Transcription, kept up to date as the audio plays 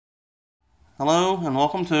Hello and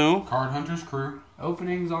welcome to Card Hunters Crew.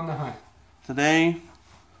 Openings on the Hunt. Today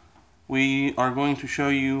we are going to show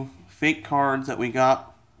you fake cards that we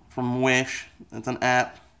got from Wish. It's an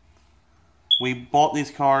app. We bought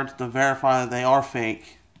these cards to verify that they are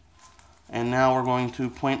fake, and now we're going to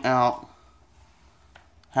point out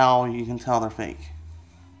how you can tell they're fake.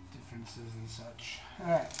 Differences and such.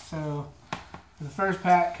 Alright, so for the first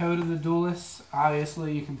pack, Code of the Duelists,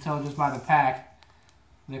 obviously you can tell just by the pack.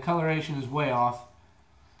 The coloration is way off.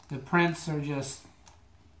 The prints are just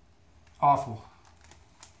awful.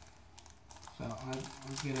 So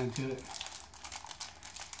let's get into it.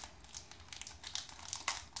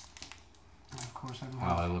 Of course I don't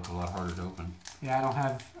have. Wow, they look a lot harder to open. Yeah, I don't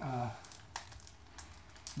have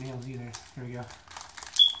nails either. Here we go.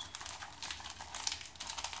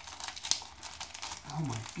 Oh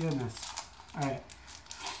my goodness. Alright.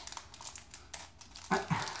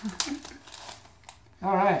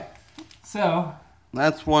 Alright. So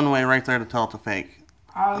That's one way right there to tell it's a fake.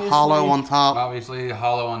 obviously, Hollow on top. Obviously,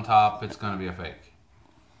 hollow on top, it's going to be a fake.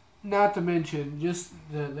 not to mention just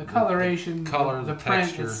the coloration, the color, the the print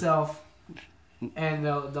texture itself, and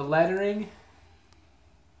the lettering.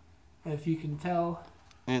 If you can tell.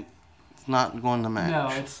 It's not going to match. No,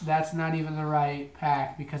 that's not even the right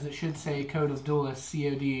pack because it should say Code of Duelists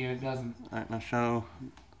COD and it doesn't. Alright, now show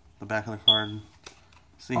the back of the card.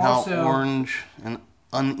 See Also, how orange and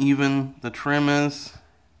uneven the trim is?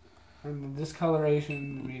 And this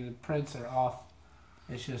coloration, I mean, the prints are off.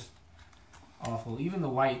 It's just awful. Even the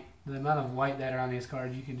white, the amount of white that are on these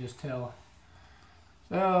cards, you can just tell.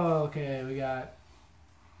 So, okay, we got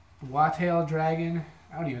Wattail Dragon.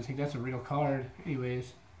 I don't even think that's a real card.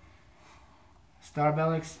 Anyways.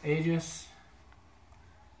 Starbellix Aegis.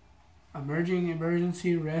 Emerging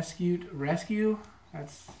Emergency Rescue.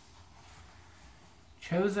 That's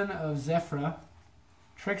Chosen of Zephyra.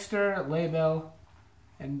 Trickster Label.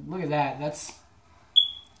 And look at that. That's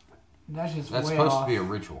just That's way supposed off. to be a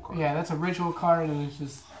ritual card. Yeah, that's a ritual card, and it's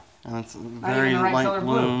just And it's even very the right light color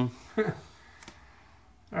blue. all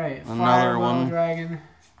right. Another Firewall one. Dragon,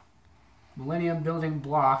 Millennium Building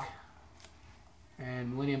Block,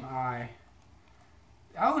 and Millennium Eye.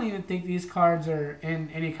 I don't even think these cards are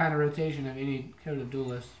in any kind of rotation of any Code of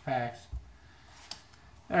Duelist packs.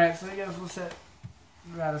 All right, so I guess we'll set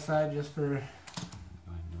that aside just for. Go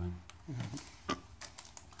ahead.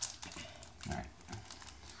 Alright.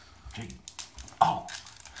 Oh!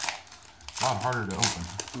 A lot harder to open.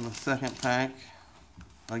 In the second pack,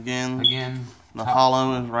 again, the top,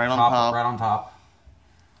 hollow is right on top. Right on top.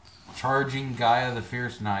 Charging Gaia the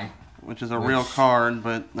Fierce Knight. Which is a real card,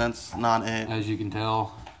 but that's not it. As you can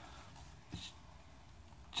tell,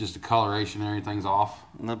 just the coloration and everything's off.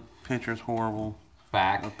 And the picture's horrible. The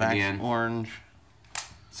Back's back's orange.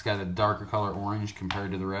 It's got a darker color orange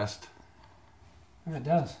compared to the rest. Yeah, it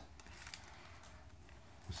does.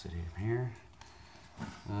 Let's sit here.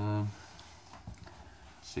 Let's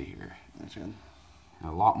see here. That's good.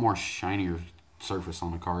 A lot more shinier surface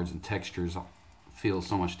on the cards, and textures feel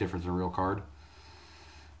so much different than a real card.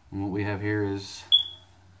 And what we have here is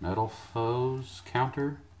Metal Foes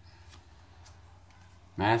counter,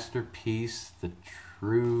 Masterpiece, the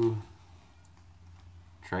True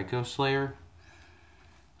Trico Slayer,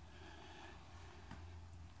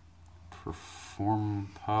 Perform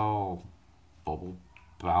Pow Bubble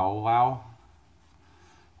Bow Wow,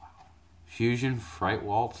 Fusion Fright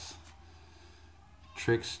Waltz,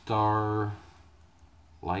 Trickstar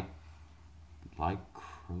like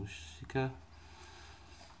Crosica,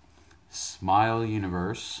 Smile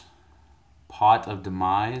Universe, Pot of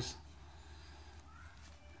Demise,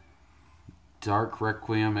 Dark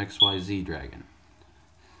Requiem XYZ Dragon.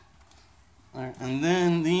 Alright, and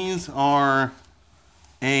then these are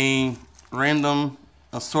a random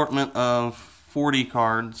assortment of 40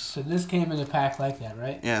 cards. So this came in a pack like that,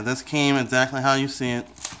 right? Yeah, this came exactly how you see it.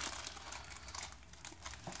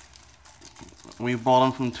 We bought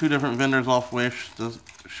them from two different vendors off Wish to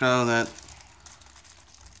show that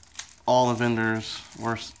all the vendors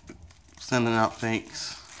were sending out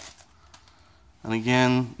fakes. And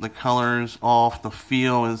again, the color's off, the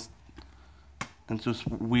feel is it's just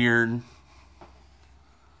weird.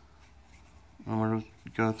 And we're going to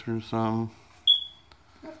go through some.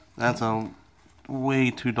 That's a way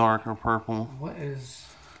too dark or purple. What is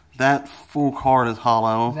That full card is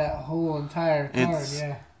hollow. that whole entire card?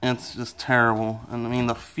 Yeah. It's just terrible. And I mean,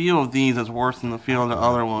 the feel of these is worse than the feel of the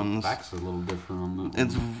other ones. Back's a little different on the.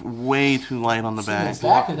 It's way too light on the back. The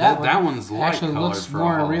back of that one's light actually colored looks for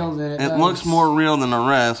more all. real than it It does. looks more real than the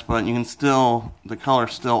rest, but you can still, the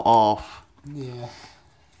color's still off. Yeah.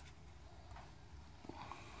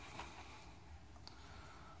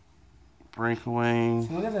 breakaway.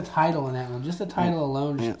 So look at the title in that one. Just the title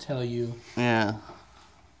alone should Yeah. tell you. Yeah.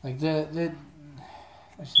 Like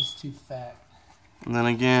that's just too fat. And then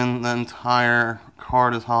again, the entire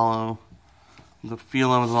card is hollow. The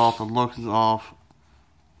feel of it is off. The look is off.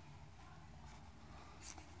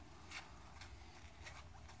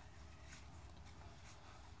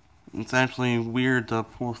 It's actually weird to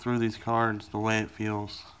pull through these cards the way it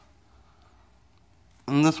feels.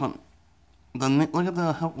 And this one, look at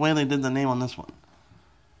the way they did the name on this one.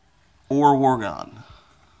 Or War God.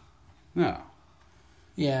 No.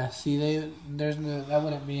 Yeah. See, there's no that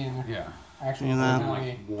wouldn't be in Yeah. actual. See that?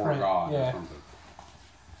 Like War print. God or Yeah. something.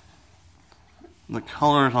 The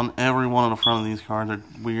colors on every one of the front of these cards are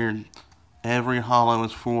weird. Every hollow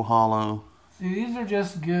is full hollow. See, these are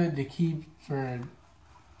just good to keep for,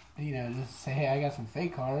 just say, hey, I got some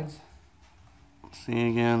fake cards. See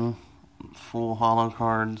again, full hollow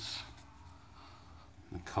cards.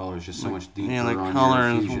 The color is just so much deeper. Yeah, the on color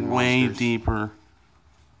your is Fusion way monsters. deeper.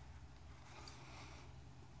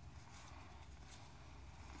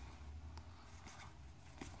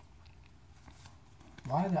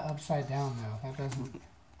 Why the upside down though? That doesn't.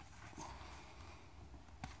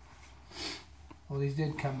 Well, these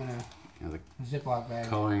did come in a Yeah, the Ziploc bag.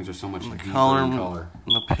 colorings are so much The deeper color, in color.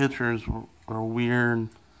 the pictures are weird.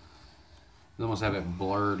 They almost have that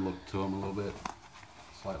blurred look to them a little bit,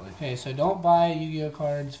 slightly. Okay, so don't buy Yu-Gi-Oh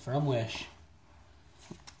cards from Wish.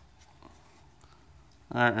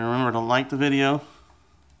 Alright, remember to like the video.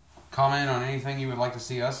 Comment on anything you would like to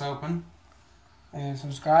see us open. And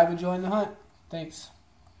subscribe and join the hunt. Thanks.